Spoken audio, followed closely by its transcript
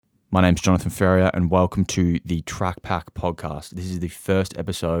My name's Jonathan Ferrier and welcome to the Track Pack podcast. This is the first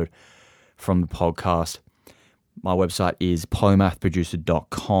episode from the podcast. My website is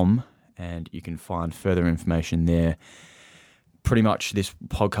polymathproducer.com and you can find further information there. Pretty much this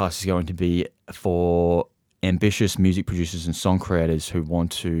podcast is going to be for ambitious music producers and song creators who want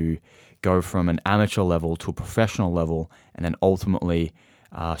to go from an amateur level to a professional level and then ultimately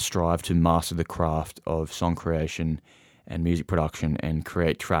strive to master the craft of song creation and music production and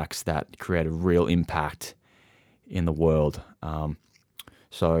create tracks that create a real impact in the world.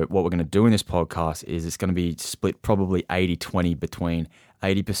 So what we're going to do in this podcast is it's going to be split probably 80-20 between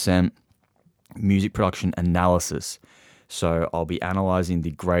 80% music production analysis. So I'll be analyzing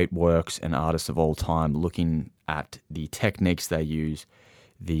the great works and artists of all time, looking at the techniques they use,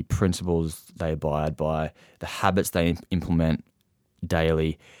 the principles they abide by, the habits they implement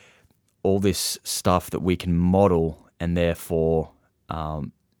daily, all this stuff that we can model and therefore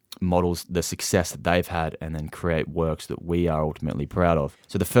models the success that they've had and then create works that we are ultimately proud of.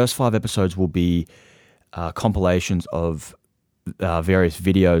 So the first 5 episodes will be compilations of various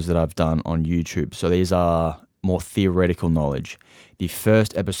videos that I've done on YouTube. So these are more theoretical knowledge. The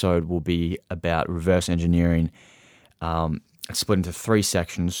first episode will be about reverse engineering. It's split into 3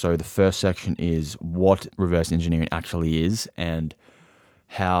 sections. So the first section is what reverse engineering actually is and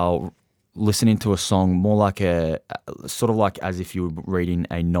how listening to a song more like sort of like as if you were reading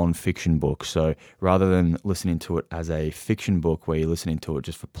a non-fiction book. So rather than listening to it as a fiction book where you're listening to it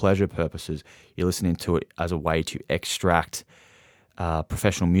just for pleasure purposes, you're listening to it as a way to extract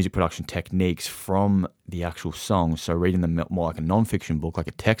professional music production techniques from the actual song. So reading them more like a non-fiction book, like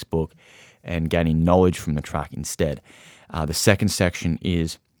a textbook, and gaining knowledge from the track instead. The second section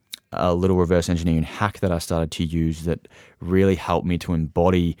is a little reverse engineering hack that I started to use that really helped me to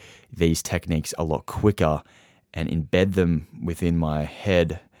embody these techniques a lot quicker and embed them within my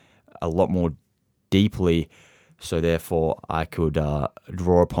head a lot more deeply, so therefore I could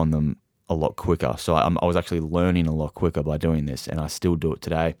draw upon them a lot quicker. So I was actually learning a lot quicker by doing this, and I still do it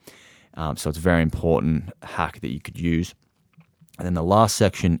today. So it's a very important hack that you could use. And then the last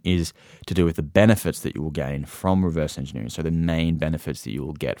section is to do with the benefits that you will gain from reverse engineering. So the main benefits that you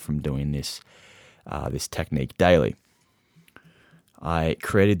will get from doing this technique daily. I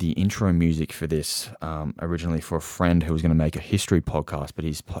created the intro music for this originally for a friend who was going to make a history podcast,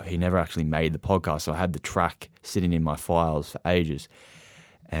 but he never actually made the podcast. So I had the track sitting in my files for ages,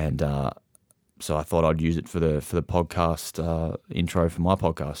 and so I thought I'd use it for the podcast intro for my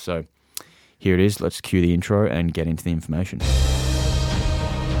podcast. So here it is. Let's cue the intro and get into the information.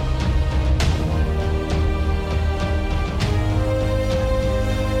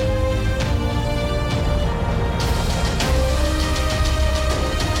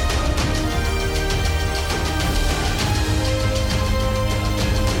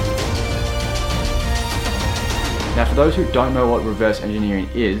 Now, for those who don't know what reverse engineering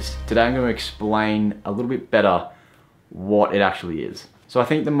is, today I'm going to explain a little bit better what it actually is. So I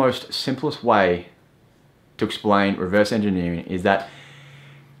think the most simplest way to explain reverse engineering is that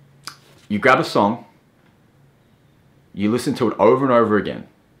you grab a song, you listen to it over and over again,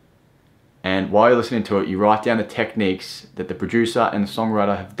 and while you're listening to it, you write down the techniques that the producer and the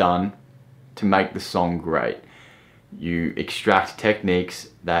songwriter have done to make the song great. You extract techniques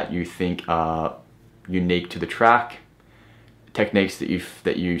that you think are unique to the track, techniques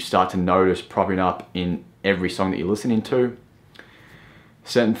that you start to notice propping up in every song that you're listening to,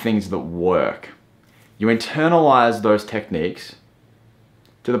 certain things that work. You internalize those techniques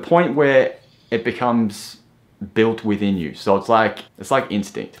to the point where it becomes built within you. So it's like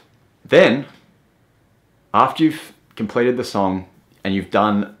instinct. Then, after you've completed the song and you've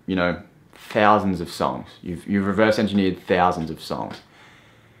done, thousands of songs, you've reverse engineered thousands of songs.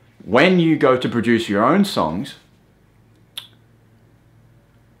 When you go to produce your own songs,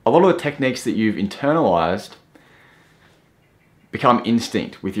 a lot of the techniques that you've internalized become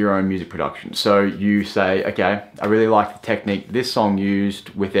instinct with your own music production. So you say, okay, I really like the technique this song used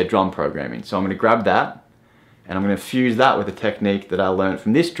with their drum programming. So I'm going to grab that and I'm going to fuse that with the technique that I learned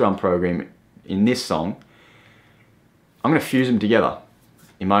from this drum program in this song. I'm going to fuse them together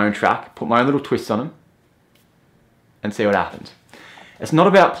in my own track, put my own little twists on them, and see what happens. It's not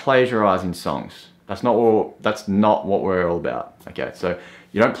about plagiarizing songs. That's not what we're all about. Okay, so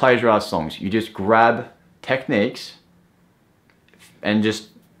you don't plagiarize songs. You just grab techniques and just,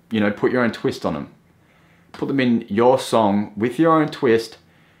 put your own twist on them. Put them in your song with your own twist,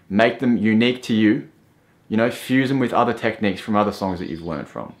 make them unique to you, fuse them with other techniques from other songs that you've learned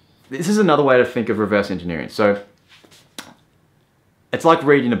from. This is another way to think of reverse engineering. So it's like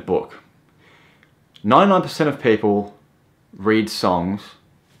reading a book. 99% of people read songs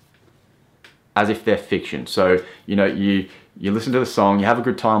as if they're fiction. So, you listen to the song, you have a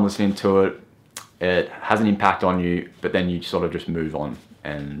good time listening to it, it has an impact on you, but then you sort of just move on.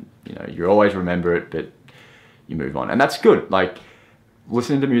 And, you always remember it, but you move on. And that's good. Like,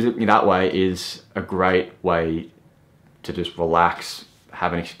 listening to music in that way is a great way to just relax,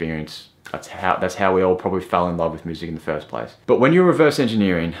 have an experience. That's how we all probably fell in love with music in the first place. But when you're reverse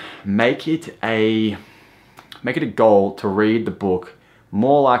engineering, make it a goal to read the book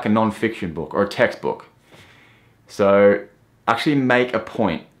more like a non-fiction book or a textbook. So actually make a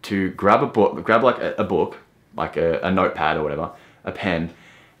point to grab a book, like a notepad or whatever, a pen,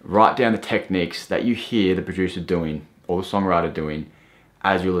 write down the techniques that you hear the producer doing or the songwriter doing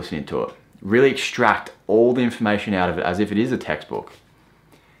as you're listening to it. Really extract all the information out of it as if it is a textbook,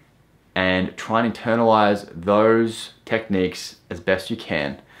 and try and internalize those techniques as best you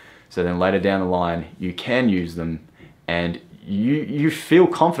can. So then later down the line, you can use them, and you feel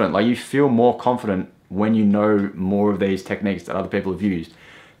confident. Like, you feel more confident when you know more of these techniques that other people have used.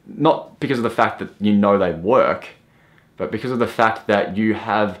 Not because of the fact that you know they work, but because of the fact that you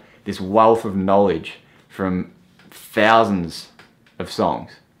have this wealth of knowledge from thousands of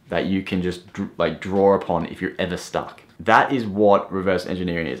songs that you can just draw upon if you're ever stuck. That is what reverse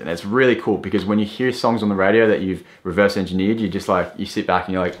engineering is. And it's really cool because when you hear songs on the radio that you've reverse engineered, you sit back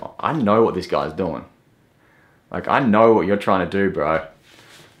and you're like, oh, I know what this guy's doing. Like, I know what you're trying to do, bro.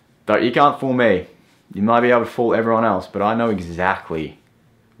 But you can't fool me. You might be able to fool everyone else, but I know exactly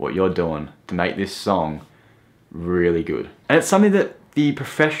what you're doing to make this song really good. And it's something that the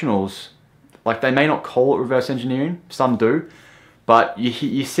professionals, like, they may not call it reverse engineering, some do, but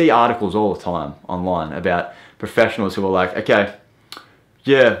you see articles all the time online about professionals who are like, okay,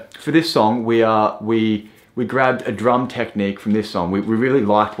 yeah, for this song, we grabbed a drum technique from this song. We really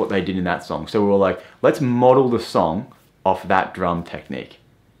liked what they did in that song. So we were like, let's model the song off that drum technique.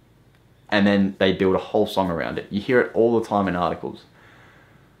 And then they build a whole song around it. You hear it all the time in articles.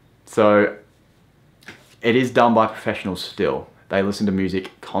 So it is done by professionals still. They listen to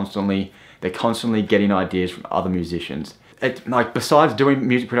music constantly. They're constantly getting ideas from other musicians. Besides doing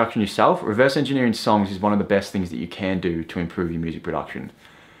music production yourself, reverse engineering songs is one of the best things that you can do to improve your music production.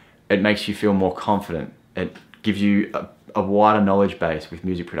 It makes you feel more confident. It gives you a wider knowledge base with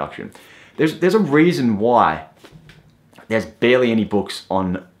music production. There's a reason why there's barely any books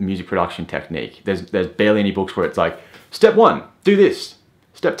on music production technique. There's barely any books where it's like, step 1, do this.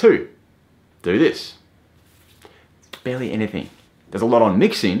 Step 2, do this. Barely anything. There's a lot on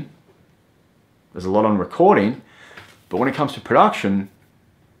mixing. There's a lot on recording. But when it comes to production,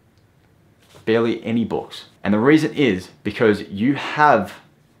 barely any books. And the reason is because you have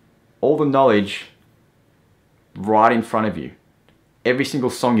all the knowledge right in front of you. Every single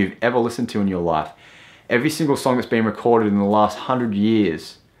song you've ever listened to in your life, every single song that's been recorded in the last 100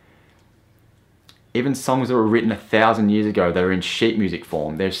 years, even songs that were written 1,000 years ago that are in sheet music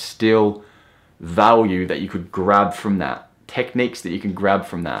form, there's still value that you could grab from that, techniques that you can grab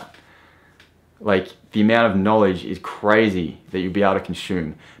from that. Like, the amount of knowledge is crazy that you'll be able to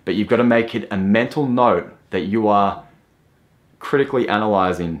consume, but you've got to make it a mental note that you are critically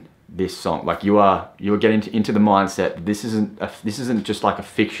analyzing this song. Like, you're getting into the mindset that this isn't just like a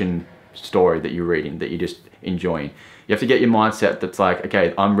fiction story that you're reading, that you're just enjoying. You have to get your mindset that's like,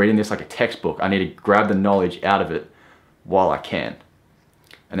 okay, I'm reading this like a textbook. I need to grab the knowledge out of it while I can.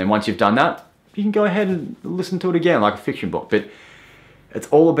 And then once you've done that, you can go ahead and listen to it again like a fiction book. But it's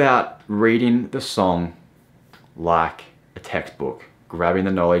all about reading the song like a textbook, grabbing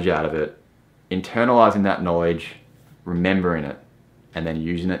the knowledge out of it, internalizing that knowledge, remembering it, and then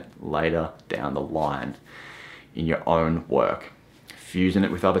using it later down the line in your own work. Fusing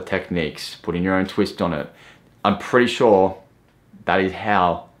it with other techniques, putting your own twist on it. I'm pretty sure that is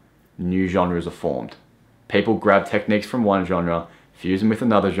how new genres are formed. People grab techniques from one genre, fuse them with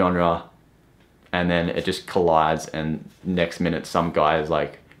another genre, and then it just collides, and next minute some guy has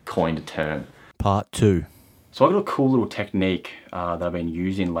like coined a term. Part 2. So I've got a cool little technique that I've been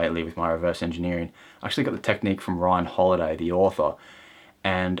using lately with my reverse engineering. I actually got the technique from Ryan Holiday, the author.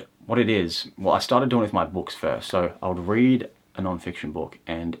 And what it is, well, I started doing it with my books first. So I would read a non-fiction book,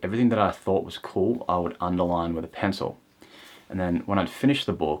 and everything that I thought was cool, I would underline with a pencil. And then when I'd finish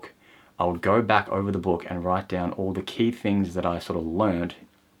the book, I would go back over the book and write down all the key things that I sort of learned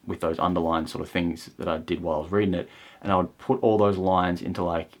with those underlined sort of things that I did while I was reading it. And I would put all those lines into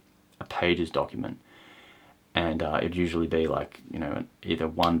like a Pages document. And it'd usually be like, either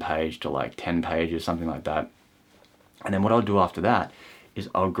 1 page to like 10 pages, something like that. And then what I'll do after that is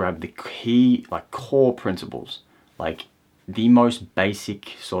I'll grab the key, like core principles, like the most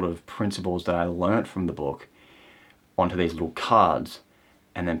basic sort of principles that I learnt from the book onto these little cards.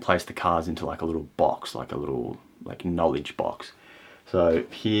 and then place the cards into like a little box, like a little like knowledge box. So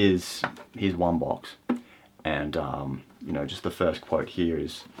here's one box, and you know, just the first quote here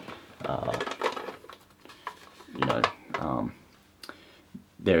is, you know,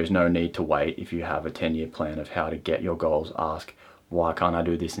 there is no need to wait. If you have a 10-year plan of how to get your goals, ask, why can't I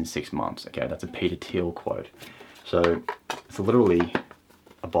do this in 6 months? Okay, that's a Peter Thiel quote. So it's literally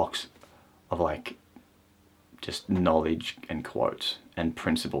a box of like just knowledge and quotes and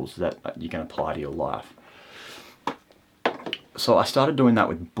principles that you can apply to your life. So I started doing that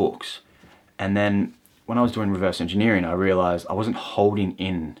with books, and then when I was doing reverse engineering, I realized I wasn't holding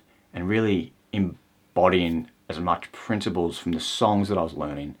in and really embodying as much principles from the songs that I was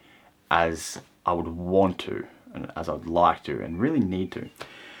learning as I would want to, and as I'd like to, and really need to.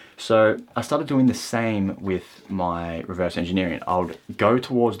 So I started doing the same with my reverse engineering. I would go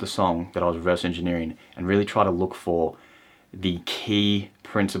towards the song that I was reverse engineering and really try to look for the key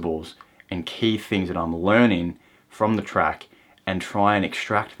principles and key things that I'm learning from the track, and try and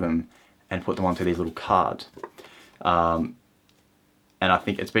extract them and put them onto these little cards. And I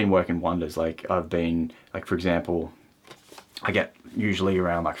think it's been working wonders. Like I've been, like for example, I get usually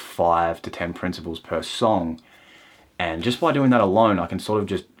around like 5 to 10 principles per song. And just by doing that alone, I can sort of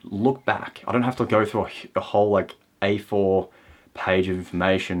just look back. I don't have to go through a whole like A4 page of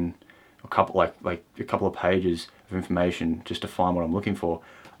information, a couple of pages of information just to find what I'm looking for.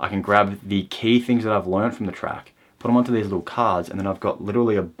 I can grab the key things that I've learned from the track, put them onto these little cards, and then I've got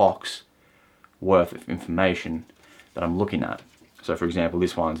literally a box worth of information that I'm looking at. So for example,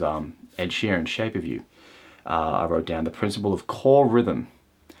 this one's Ed Sheeran, Shape of You. I wrote down the principle of core rhythm.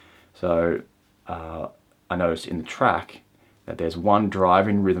 So I noticed in the track that there's one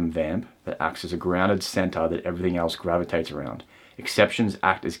driving rhythm vamp that acts as a grounded center that everything else gravitates around. Exceptions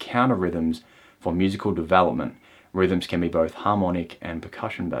act as counter rhythms for musical development. Rhythms can be both harmonic and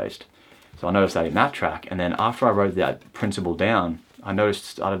percussion based. So I noticed that in that track, and then after I wrote that principle down, I noticed it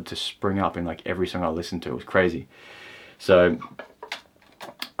started to spring up in like every song I listened to. It was crazy. So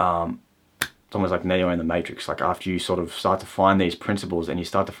it's almost like Neo in the Matrix. Like after you sort of start to find these principles and you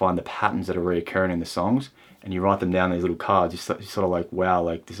start to find the patterns that are reoccurring in the songs, and you write them down in these little cards, you're sort of like, wow,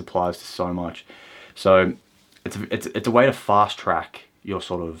 like this applies to so much. So it's a way to fast track your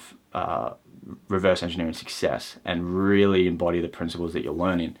sort of reverse engineering success and really embody the principles that you're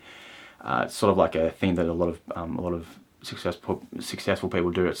learning. It's sort of like a thing that a lot of successful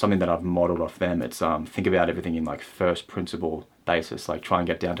people do. It's something that I've modeled off them. It's think about everything in like first principle basis, like try and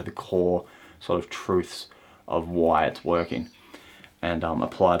get down to the core sort of truths of why it's working, and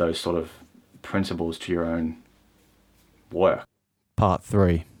apply those sort of principles to your own work. Part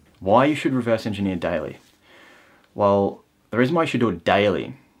 3. Why you should reverse engineer daily. Well, the reason why you should do it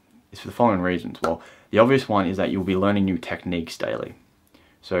daily is for the following reasons. Well, the obvious one is that you'll be learning new techniques daily.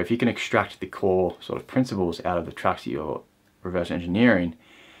 So if you can extract the core sort of principles out of the tracks that you're reverse engineering,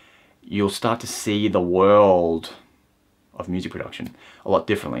 you'll start to see the world of music production a lot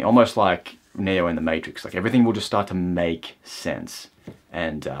differently, almost like Neo in the Matrix. Like everything will just start to make sense,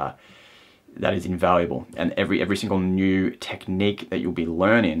 and that is invaluable. And every single new technique that you'll be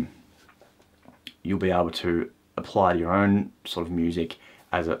learning, you'll be able to apply to your own sort of music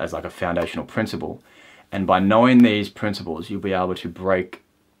as like a foundational principle. And by knowing these principles, you'll be able to break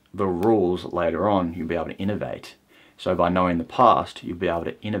the rules later on. You'll be able to innovate. So by knowing the past, you'll be able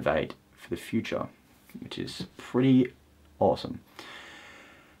to innovate for the future, which is pretty awesome.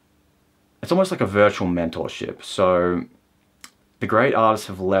 It's almost like a virtual mentorship. So the great artists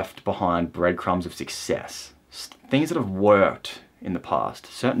have left behind breadcrumbs of success, things that have worked in the past,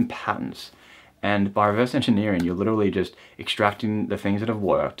 certain patterns. And by reverse engineering, you're literally just extracting the things that have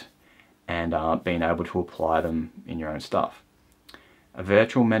worked and being able to apply them in your own stuff. A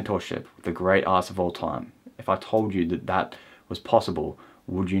virtual mentorship with the great artists of all time. If I told you that that was possible,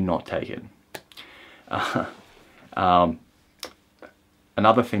 would you not take it?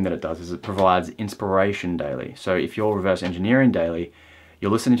 Another thing that it does is it provides inspiration daily. So if you're reverse engineering daily,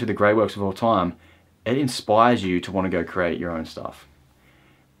 you're listening to the great works of all time, it inspires you to want to go create your own stuff.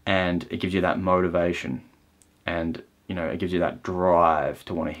 And it gives you that motivation, and it gives you that drive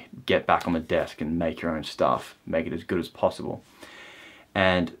to want to get back on the desk and make your own stuff, make it as good as possible.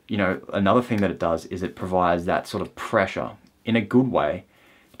 And another thing that it does is it provides that sort of pressure in a good way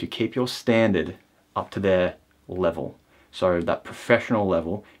to keep your standard up to their level. So that professional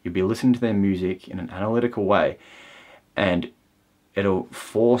level, you'll be listening to their music in an analytical way, and it'll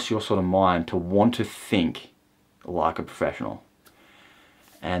force your sort of mind to want to think like a professional.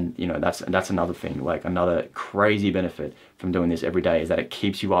 And that's another thing, like another crazy benefit from doing this every day, is that it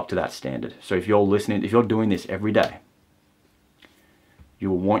keeps you up to that standard. So if you're doing this every day, you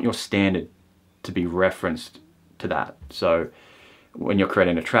will want your standard to be referenced to that. So when you're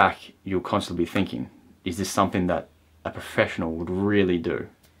creating a track, you'll constantly be thinking, is this something that a professional would really do?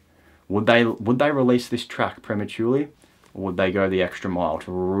 Would they release this track prematurely, or would they go the extra mile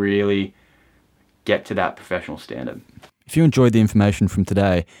to really get to that professional standard? If you enjoyed the information from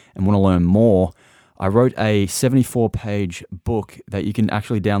today and want to learn more, I wrote a 74-page book that you can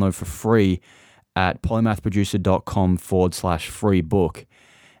actually download for free at polymathproducer.com/free book.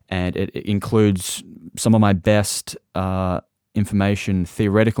 And it includes some of my best information,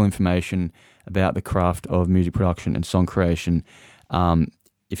 theoretical information about the craft of music production and song creation.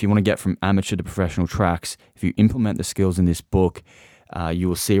 If you want to get from amateur to professional tracks, if you implement the skills in this book, you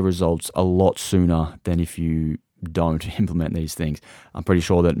will see results a lot sooner than if you don't implement these things. I'm pretty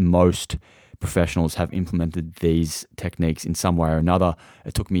sure that most professionals have implemented these techniques in some way or another.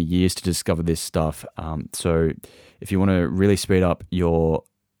 It took me years to discover this stuff. So if you want to really speed up your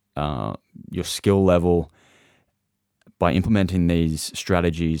skill level by implementing these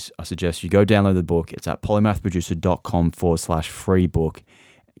strategies, I suggest you go download the book. It's at polymathproducer.com/free book.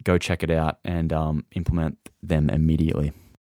 Go check it out and implement them immediately.